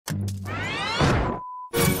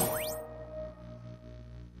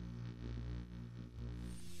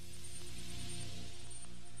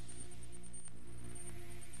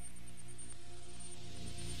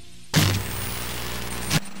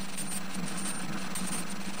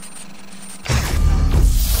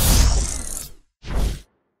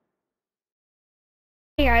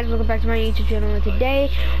guys, welcome back to my YouTube channel, and today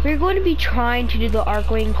we're going to be trying to do the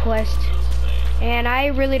Archwing quest, and I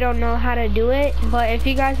really don't know how to do it, but if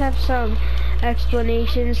you guys have some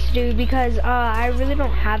explanations to do, because I really don't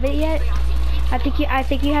have it yet. I think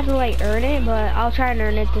you have to like earn it, but I'll try and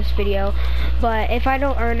earn it this video. But if I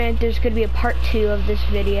don't earn it, there's gonna be a part 2 of this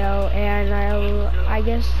video, and I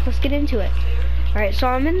guess let's get into it. Alright, so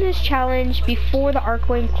I'm in this challenge before the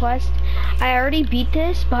Archwing quest. I already beat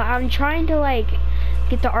this, but I'm trying to like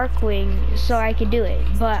get the Archwing so I can do it.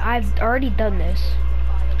 But I've already done this.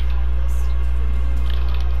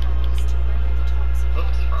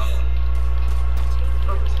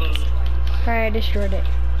 Alright, I destroyed it.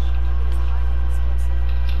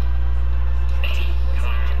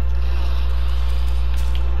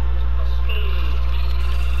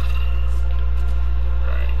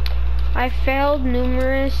 I failed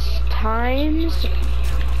numerous times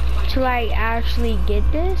to like actually get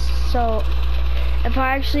this, so if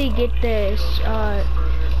I actually get this,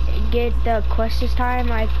 get the quest this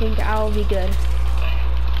time, I think I'll be good.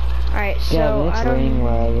 Alright, so yeah, I don't.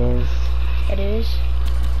 Where I live. It is.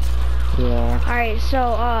 Yeah. Alright,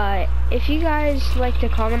 so if you guys like to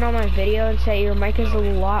comment on my video and say your mic is a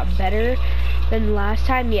lot better than last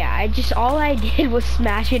time, yeah, all I did was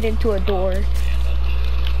smash it into a door.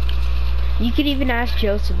 You could even ask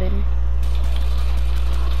Josephine.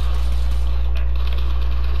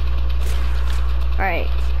 Alright.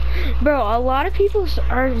 Bro, a lot of people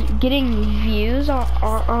are getting views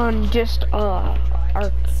on just, Arc.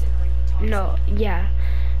 No, yeah.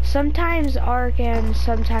 Sometimes Arc and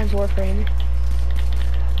sometimes Warframe.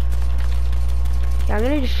 Yeah, I'm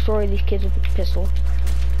gonna destroy these kids with a pistol.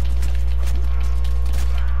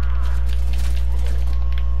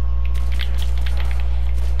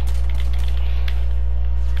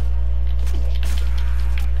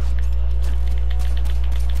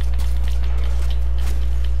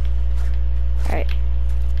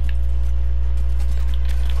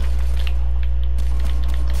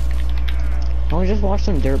 I just watch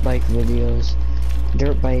some dirt bike videos.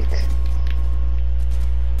 Dirt bike.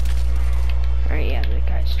 Alright, yeah, that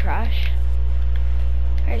guy's trash.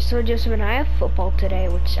 Alright, so Joseph and I have football today,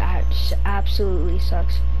 which absolutely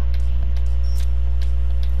sucks.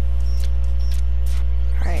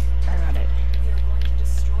 Alright, I got it. We are going to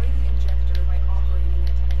destroy the injector by operating it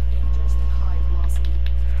at dangerously high velocity.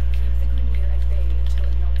 Keep the Grenier at bay until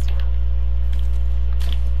it melts down.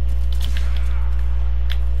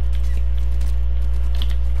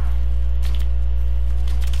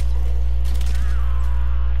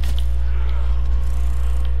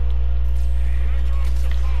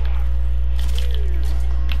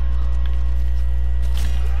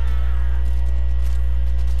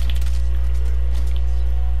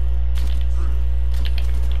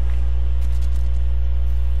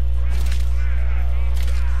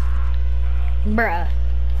 Bruh.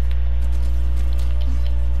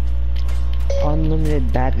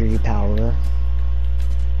 Unlimited battery power.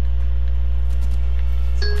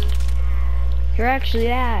 You're actually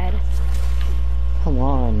bad. Come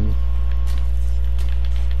on.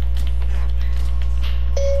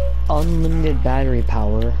 Unlimited battery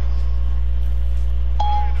power.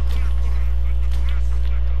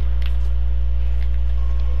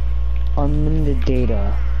 Unlimited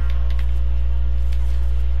data.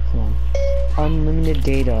 Come on. Unlimited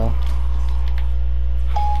data.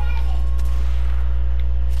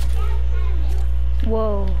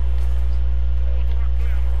 Whoa.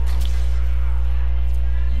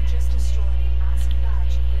 You just destroyed a massive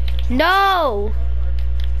batch of Grenier. No!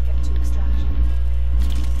 Get to extraction.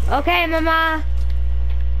 Okay, mama.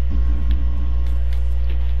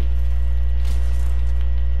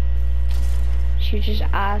 She was just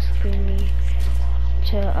asking me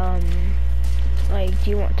to, like, do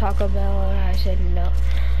you want Taco Bell? And I said no.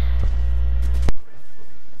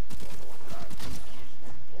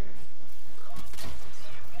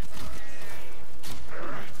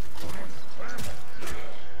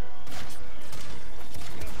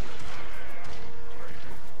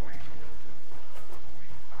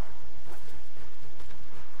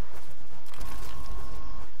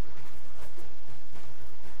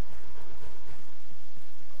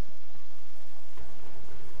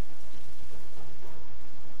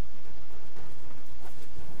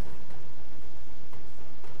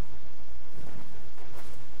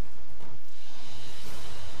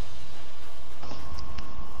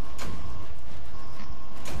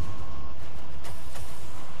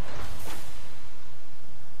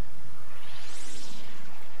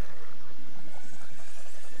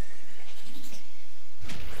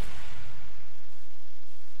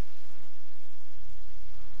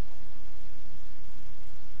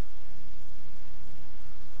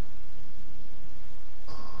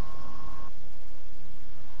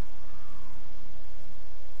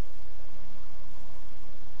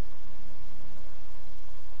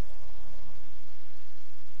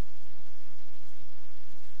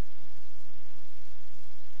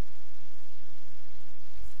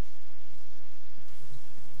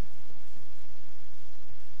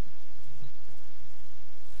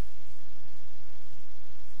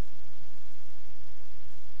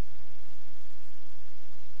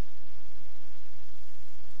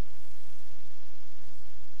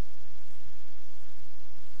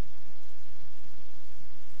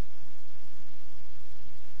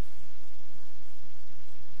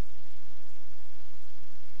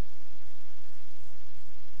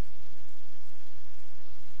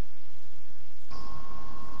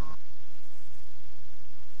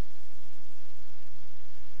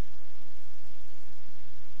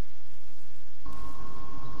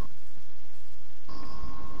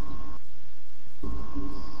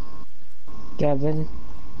 Gavin.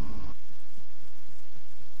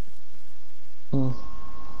 Oh.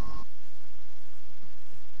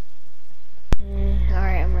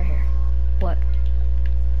 Alright, I'm right here. What?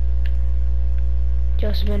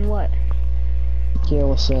 Josephine, what? Yeah,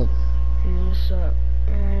 what's up? What's up?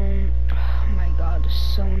 Oh my god, this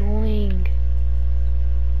is so annoying.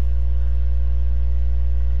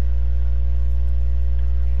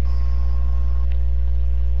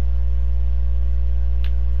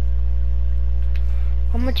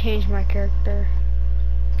 I'm gonna change my character.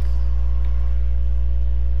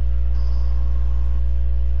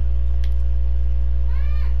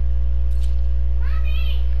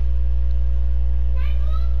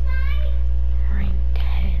 Rank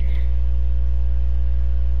 10.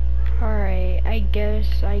 Alright, I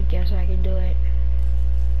guess I can do it.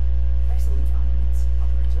 Excellent armaments,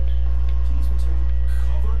 operator. Please return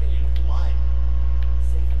covered in blood.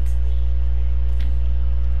 Safe and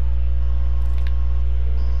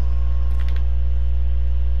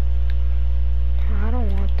I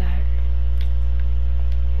don't want that.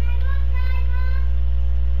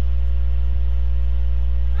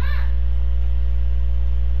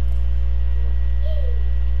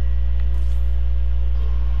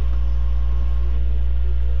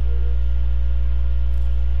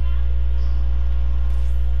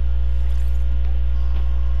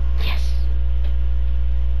 Yes.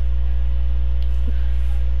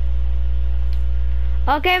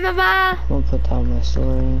 Okay, Mama. I'm gonna put down my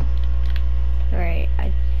story. Alright,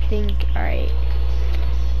 I think, alright.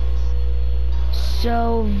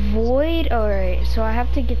 So, Void, alright, so I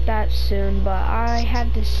have to get that soon, but I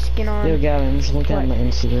have this skin on. Yo, Gavin, I'm just looking What? at my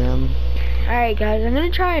Instagram. Alright guys, I'm gonna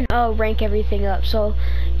try and rank everything up. So,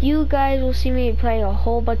 you guys will see me playing a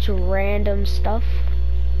whole bunch of random stuff.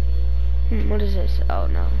 What is this? Oh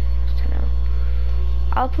no, it's 10 now.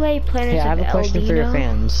 I'll play Planets Hey, I have of a question for your Eldino.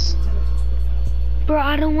 fans. Bro,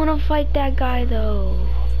 I don't want to fight that guy though.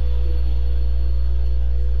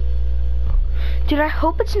 Dude, I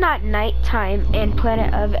hope it's not nighttime in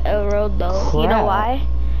Planet of El Rodo. You know Crap. why?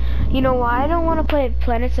 You know why I don't want to play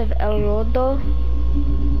Planets of El Rodo?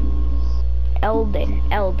 Elden.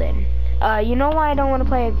 You know why I don't want to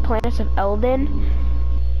play Planets of Elden?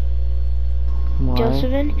 Why?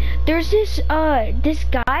 Josephine? There's this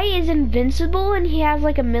guy is invincible and he has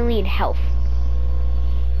like 1,000,000 health.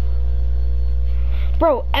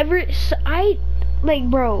 Bro,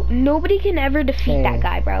 bro, nobody can ever defeat that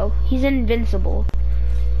guy, bro. He's invincible.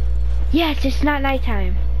 Yes, it's not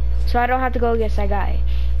nighttime. So I don't have to go against that guy.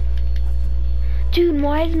 Dude,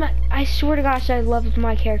 why is I swear to gosh, I leveled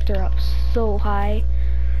my character up so high.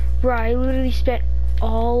 Bro, I literally spent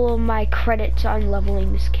all of my credits on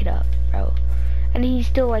leveling this kid up, bro. And he's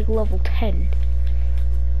still like level 10.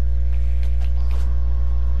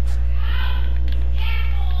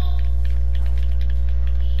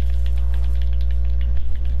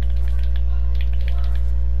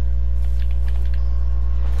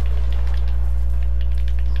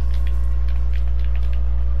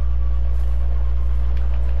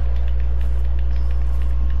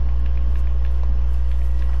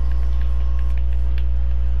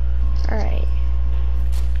 Alright.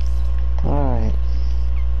 Alright.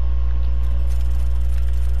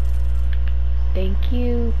 Thank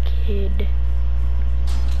you, kid.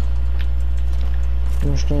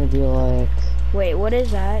 I'm just gonna be like... Wait, what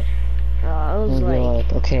is that? Oh, I I'm was gonna be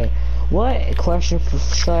like... like, okay, what question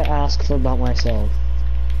should I ask for about myself?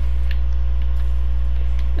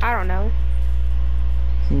 I don't know.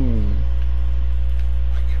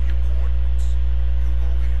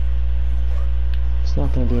 It's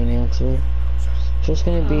not gonna be an answer. It's just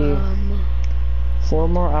gonna be 4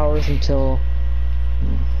 more hours until...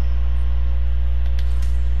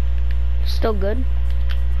 Still good.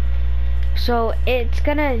 So it's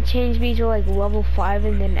gonna change me to like level 5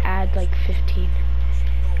 and then add like 15.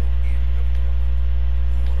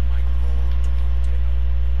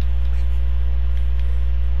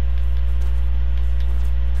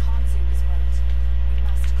 Kanzu is right. We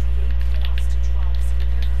must create chaos to drive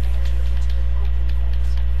severe commander into an open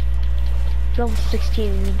fight. Level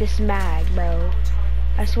 16, this mag, bro.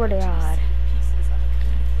 I swear to God. Pieces of a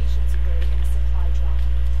communications array in a supply drop.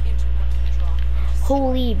 Interrupt the drop and destroy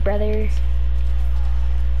Holy brother.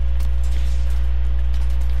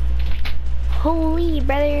 Holy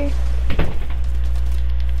brother.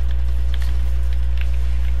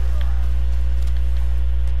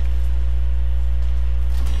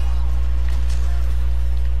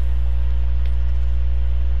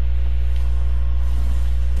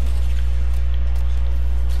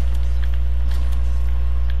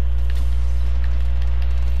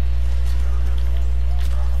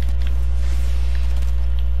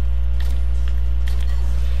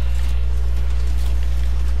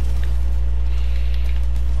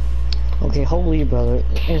 Okay, holy brother,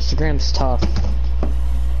 Instagram's tough.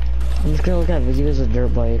 I'm just gonna look at videos of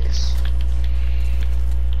dirt bikes.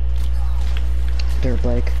 Dirt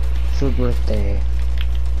bike for birthday.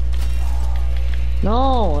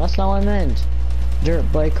 No, that's not what I meant. Dirt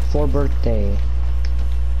bike for birthday.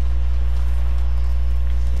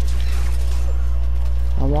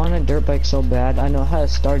 I want a dirt bike so bad. I know how to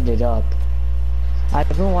start it up. I've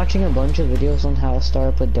been watching a bunch of videos on how to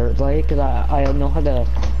start up a dirt bike, cause I know how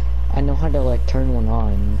to like turn one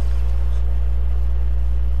on.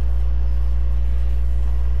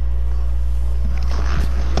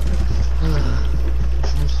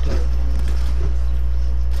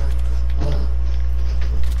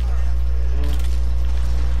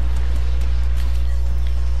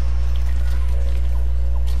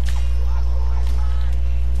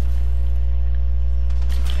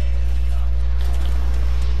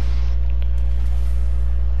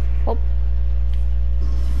 Oh.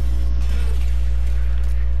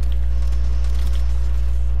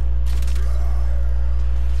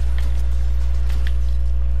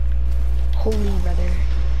 Holy brother.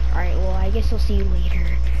 Alright, well, I guess I'll see you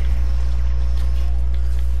later.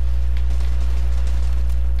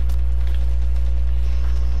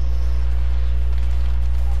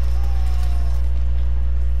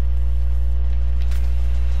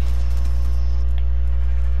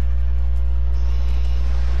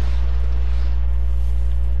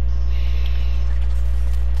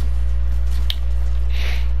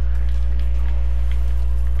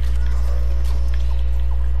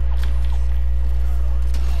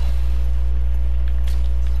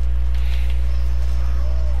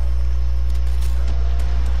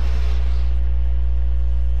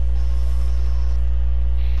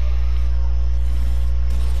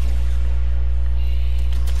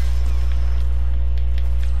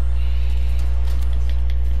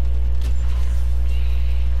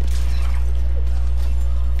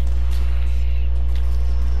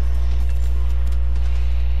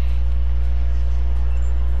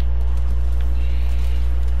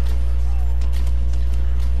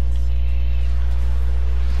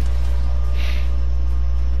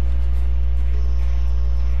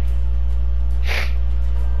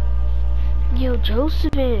 Yo,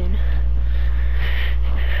 Josephine.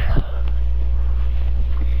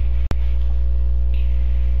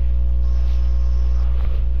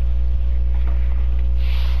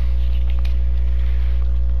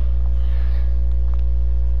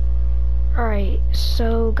 Alright,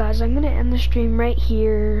 so guys, I'm gonna end the stream right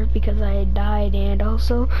here because I died, and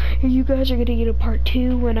also you guys are gonna get a part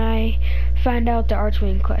 2 when I find out the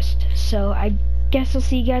Archwing quest. So I guess I'll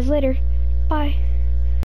see you guys later. Bye.